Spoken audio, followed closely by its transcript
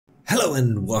Hello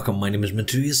and welcome, my name is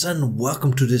Menturius and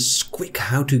welcome to this quick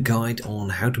how-to guide on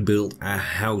how to build a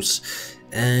house.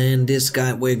 And this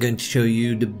guide we're going to show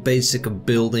you the basic of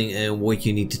building and what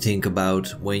you need to think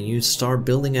about when you start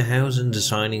building a house and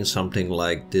designing something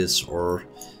like this, or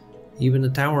even a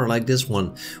tower like this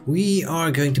one. We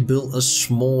are going to build a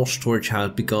small storage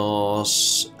house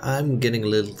because I'm getting a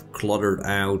little cluttered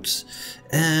out,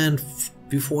 and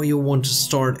before you want to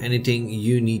start anything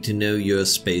you need to know your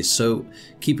space. So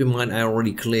keep in mind I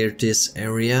already cleared this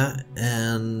area,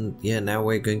 and yeah, now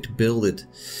we're going to build it.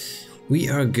 We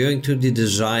are going to the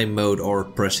design mode or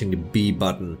pressing the B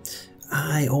button.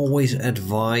 I always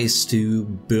advise to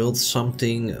build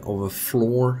something of a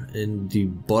floor in the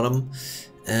bottom,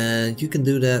 and you can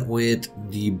do that with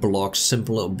the blocks.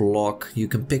 Simple block, you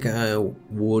can pick a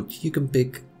wood, you can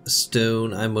pick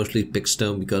stone. I mostly pick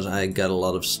stone because I got a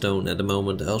lot of stone at the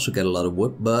moment. I also got a lot of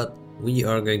wood, but we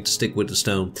are going to stick with the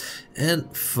stone.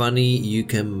 And funny, you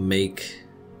can make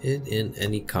it in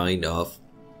any kind of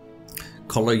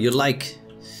color you like.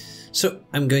 So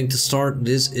I'm going to start.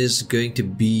 This is going to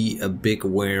be a big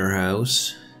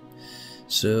warehouse,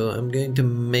 so I'm going to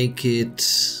make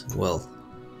it, well,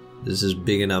 this is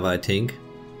big enough, I think.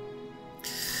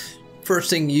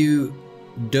 First thing, you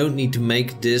don't need to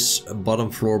make this a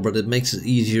bottom floor, but it makes it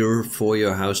easier for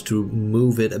your house to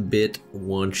move it a bit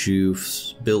once you've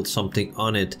built something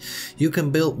on it. You can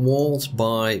build walls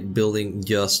by building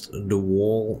just the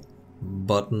wall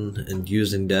button and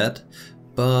using that,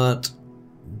 but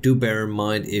do bear in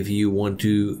mind, if you want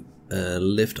to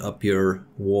lift up your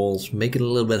walls, make it a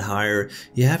little bit higher,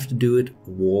 you have to do it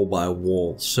wall by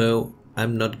wall. So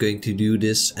I'm not going to do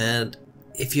this, and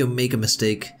if you make a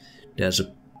mistake, there's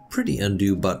a pretty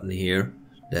undo button here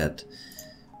that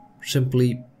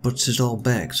simply puts it all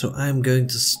back. So I'm going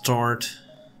to start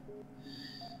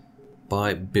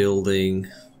by building,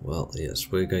 well, yes,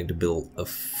 we're going to build a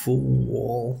full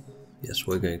wall. Yes,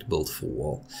 we're going to build a full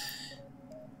wall.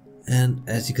 And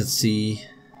as you can see,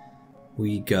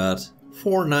 we got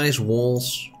 4 nice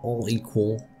walls, all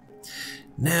equal.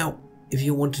 Now, if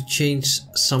you want to change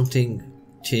something,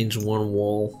 change one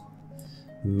wall,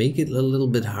 make it a little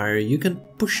bit higher, you can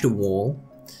push the wall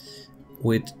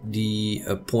with the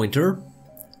pointer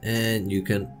and you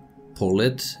can pull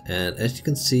it, and as you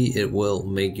can see, it will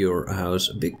make your house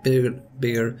a bit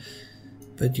bigger,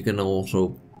 but you can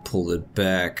also pull it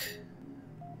back.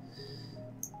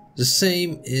 The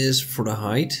same is for the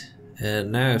height,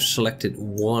 and now I've selected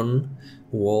one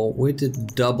wall. With the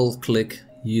double click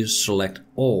you select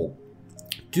all.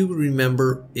 Do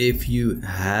remember, if you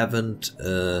haven't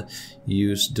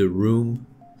used the room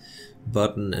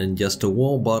button and just the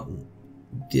wall button,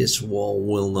 this wall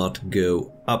will not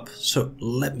go up. So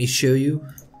let me show you.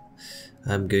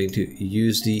 I'm going to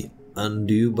use the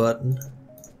undo button.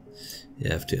 You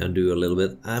have to undo a little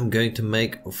bit. I'm going to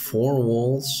make 4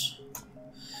 walls.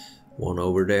 One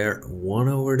over there, one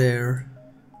over there,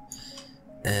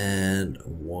 and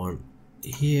one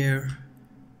here,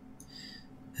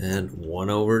 and one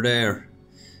over there.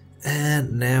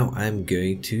 And now I'm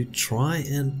going to try,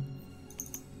 and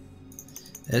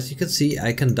as you can see,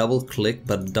 I can double click,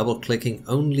 but double clicking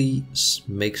only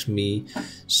makes me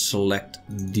select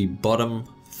the bottom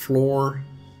floor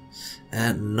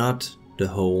and not the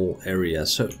whole area.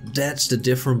 So that's the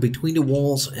difference between the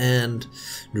walls and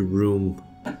the room.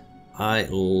 I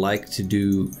like to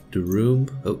do the room.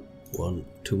 Oh, one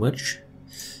too much.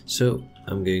 So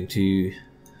I'm going to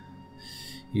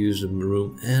use the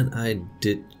room, and I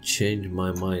did change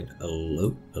my mind a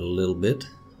little bit.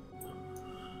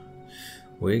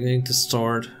 We're going to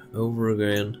start over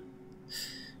again.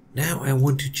 Now I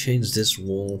want to change this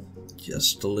wall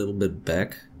just a little bit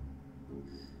back,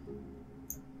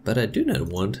 but I do not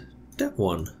want that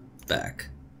one back.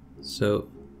 So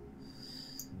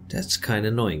that's kind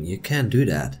of annoying. You can't do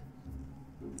that.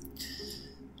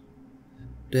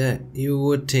 That you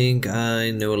would think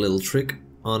I know a little trick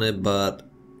on it, but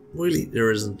really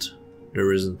there isn't.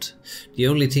 There isn't. The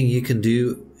only thing you can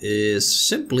do is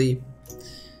simply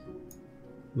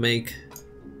make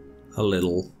a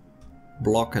little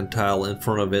block and tile in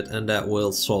front of it, and that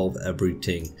will solve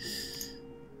everything.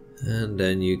 And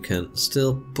then you can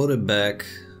still put it back,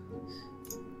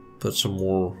 put some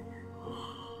more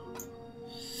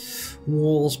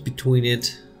walls between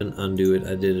it, and undo it.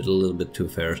 I did it a little bit too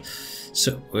fast.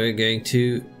 So we're going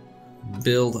to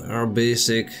build our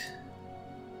basic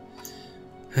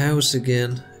house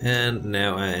again, and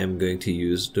now I am going to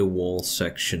use the wall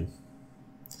section,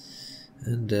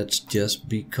 and that's just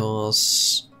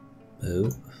because,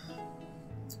 oh,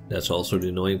 that's also the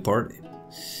annoying part.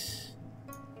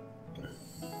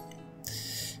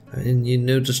 And you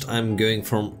noticed I'm going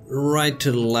from right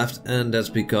to the left, and that's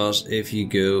because if you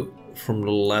go from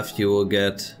the left you will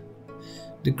get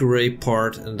the gray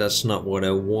part, and that's not what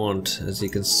I want. As you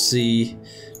can see,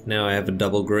 now I have a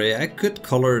double gray. I could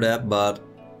color that, but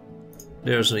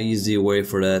there's an easy way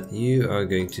for that. You are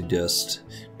going to just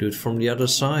do it from the other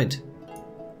side.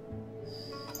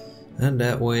 And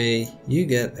that way you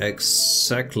get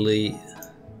exactly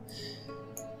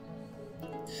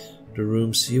the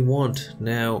rooms you want.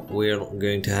 Now we're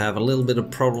going to have a little bit of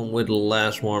problem with the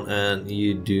last one, and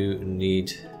you do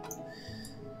need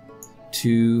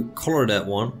to color that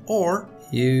one, or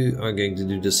you are going to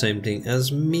do the same thing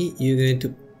as me. You're going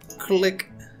to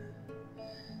click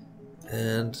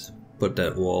and put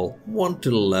that wall one to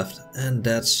the left, and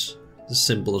that's the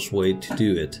simplest way to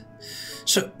do it.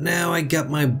 So now I got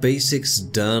my basics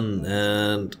done,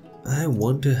 and I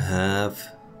want to have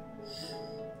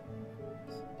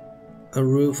a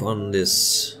roof on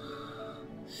this.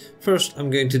 First I'm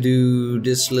going to do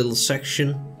this little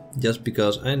section, just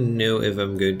because I know if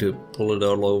I'm going to pull it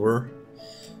all over,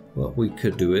 well, we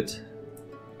could do it.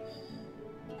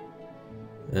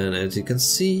 And as you can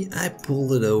see, I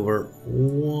pulled it over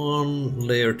one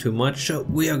layer too much, so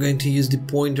we are going to use the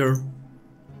pointer.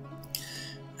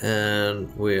 And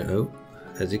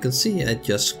as you can see, I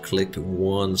just clicked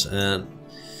once, and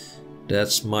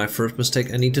that's my first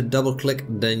mistake. I need to double click,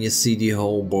 then you see the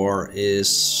whole bar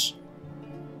is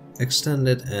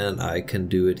extended, and I can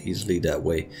do it easily that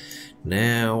way.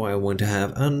 Now I want to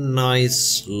have a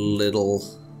nice little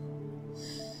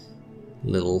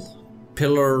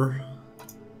pillar,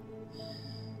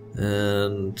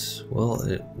 and well,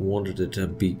 I wanted it to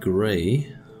be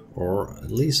gray, or at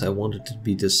least I wanted it to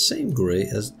be the same gray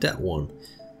as that one.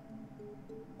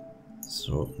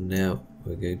 So now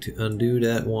we're going to undo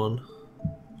that one,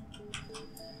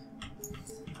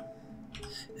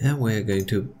 and we're going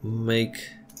to make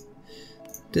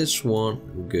this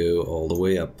one go all the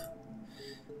way up.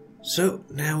 So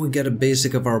now we get a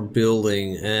basic of our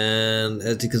building, and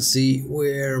as you can see,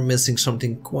 we're missing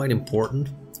something quite important.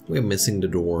 We're missing the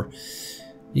door.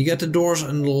 You get the doors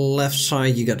on the left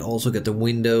side, you also get the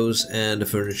windows and the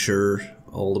furniture,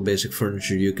 all the basic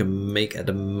furniture you can make at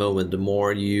the moment. The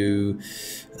more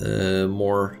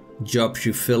more jobs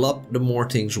you fill up, the more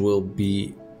things will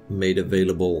be made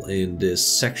available in this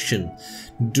section.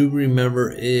 Do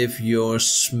remember, if your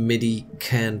smithy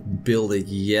can't build it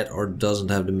yet or doesn't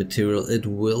have the material, it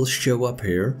will show up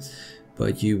here,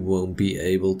 but you won't be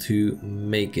able to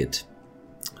make it.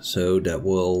 So that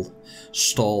will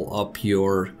stall up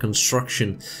your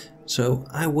construction. So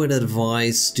I would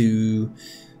advise to,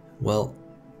 well,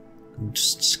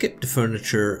 just skip the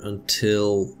furniture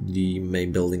until the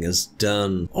main building is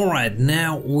done. Alright,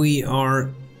 now we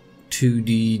are to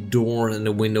the door and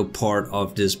the window part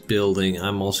of this building.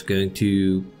 I'm also going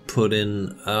to put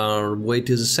in our way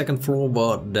to the second floor,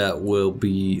 but that will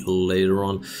be later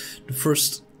on. The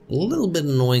first little bit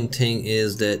annoying thing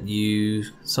is that you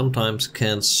sometimes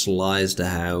can't slice the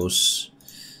house.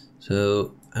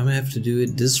 So I'm gonna have to do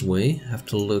it this way. I have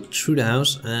to look through the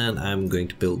house, and I'm going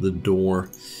to build the door.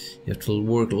 You have to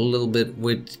work a little bit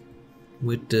with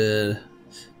the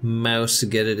mouse to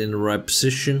get it in the right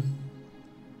position.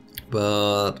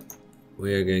 But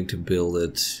we are going to build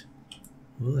it,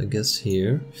 well, I guess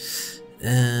here.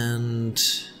 And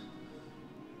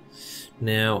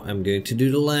now I'm going to do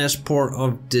the last part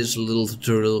of this little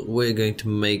tutorial. We're going to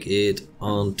make it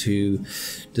onto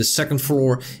the second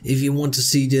floor. If you want to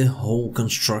see the whole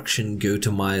construction, go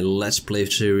to my Let's Play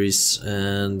series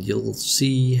and you'll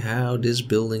see how this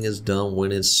building is done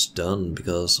when it's done,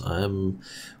 because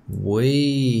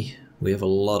we have a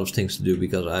lot of things to do,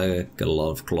 because I got a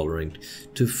lot of cluttering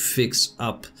to fix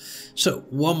up. So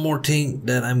one more thing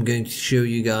that I'm going to show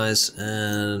you guys,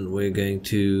 and we're going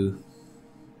to,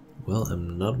 well,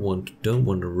 don't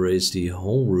want to raise the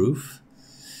whole roof,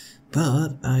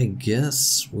 but I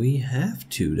guess we have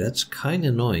to. That's kind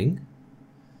of annoying.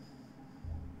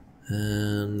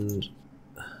 And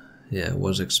yeah, I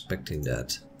was expecting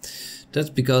that. That's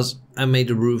because I made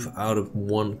the roof out of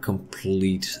one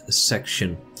complete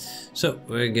section. So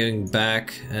we're going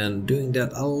back and doing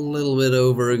that a little bit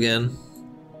over again.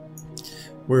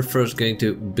 We're first going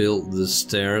to build the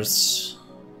stairs.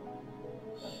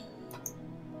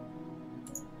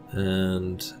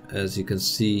 And as you can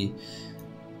see,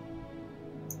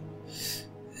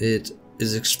 it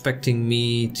is expecting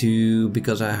me to,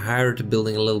 because I hired the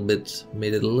building a little bit,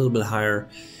 made it a little bit higher,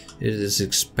 it is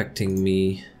expecting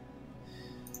me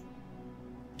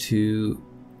to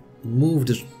move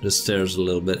the stairs a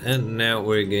little bit. And now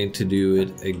we're going to do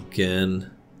it again.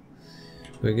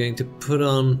 We're going to put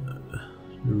on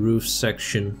the roof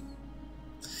section,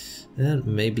 and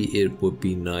maybe it would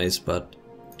be nice but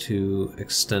to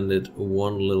extend it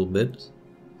one little bit.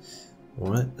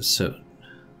 Alright, so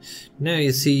now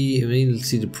you see, immediately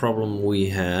see the problem we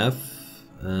have,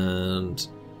 and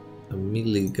I'm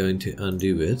immediately going to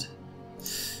undo it.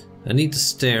 I need the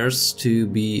stairs to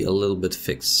be a little bit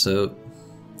fixed, so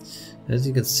as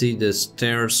you can see the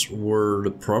stairs were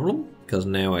the problem, because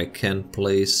now I can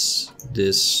place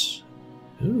this.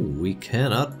 Ooh, we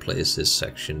cannot place this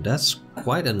section. That's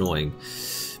quite annoying,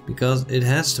 because it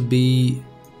has to be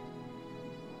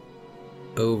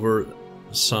over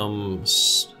some,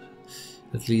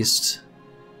 at least,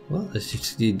 well, as you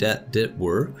see that did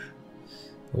work.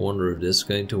 I wonder if this is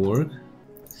going to work.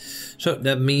 So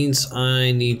that means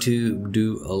I need to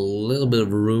do a little bit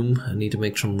of room. I need to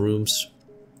make some rooms.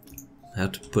 I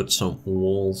have to put some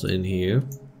walls in here.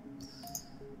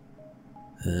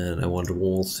 And I want the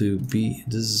walls to be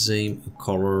the same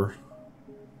color.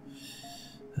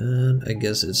 And I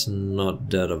guess it's not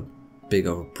that big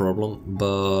of a problem,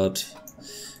 but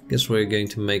I guess we're going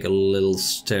to make a little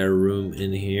stair room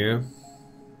in here.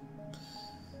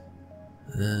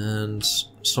 And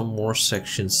some more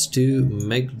sections to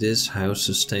make this house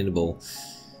sustainable.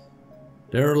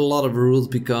 There are a lot of rules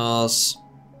because,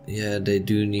 yeah, they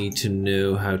do need to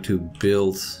know how to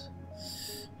build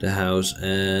the house,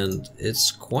 and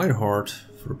it's quite hard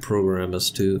for programmers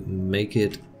to make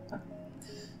it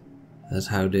as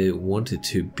how they want it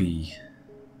to be,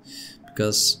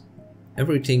 because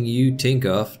everything you think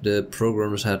of, the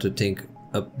programmers have to think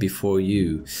up before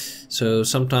you. So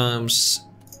sometimes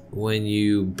when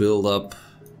you build up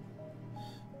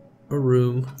a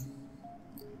room,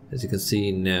 as you can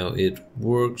see now it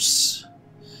works,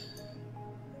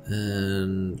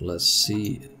 and let's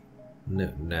see,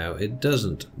 no, now it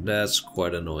doesn't. That's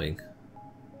quite annoying.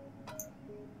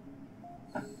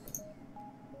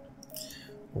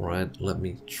 Alright, let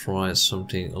me try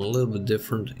something a little bit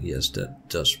different. Yes, that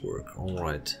does work.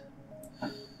 Alright.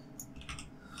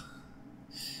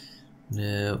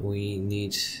 Now we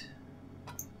need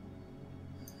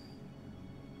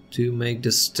to make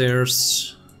the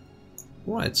stairs.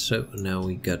 Right, so now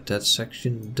we got that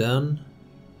section done.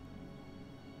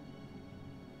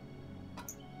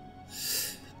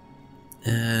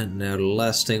 And now the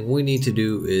last thing we need to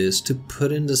do is to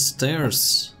put in the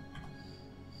stairs.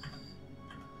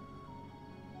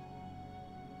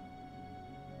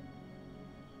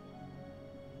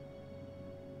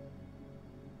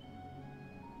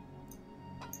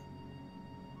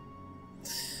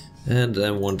 And I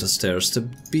want the stairs to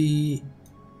be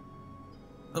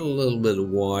a little bit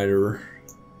wider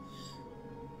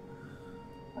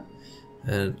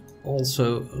and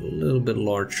also a little bit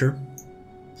larger,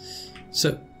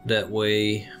 so that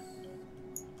way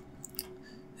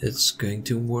it's going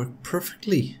to work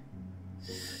perfectly.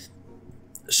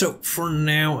 So for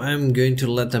now I'm going to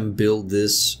let them build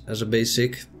this as a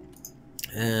basic,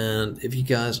 and if you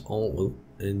guys all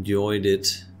enjoyed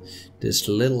it, this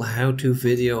little how-to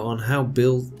video on how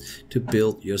to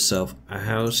build yourself a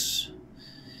house,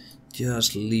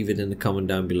 just leave it in the comment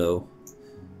down below.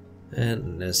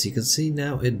 And as you can see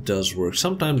now, it does work.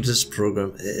 Sometimes this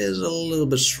program is a little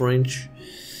bit strange,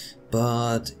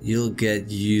 but you'll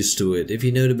get used to it. If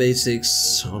you know the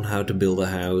basics on how to build a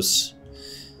house,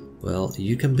 well,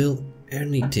 you can build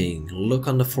anything. Look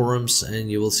on the forums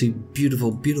and you will see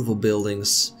beautiful, beautiful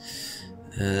buildings,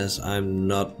 as I'm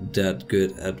not that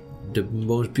good at the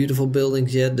most beautiful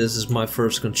buildings yet. This is my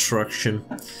first construction,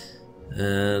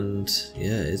 and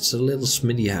yeah, it's a little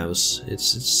smithy house. It's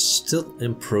still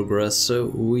in progress, so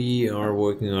we are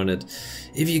working on it.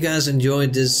 If you guys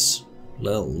enjoyed this,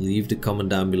 well, leave the comment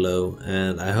down below,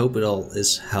 and I hope it all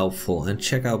is helpful, and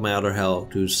check out my other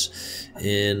how-tos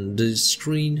in the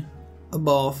screen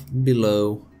above,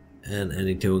 below, and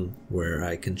anything where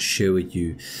I can show it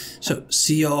you. So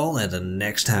see you all at the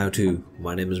next how-to.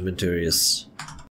 My name is Menturius.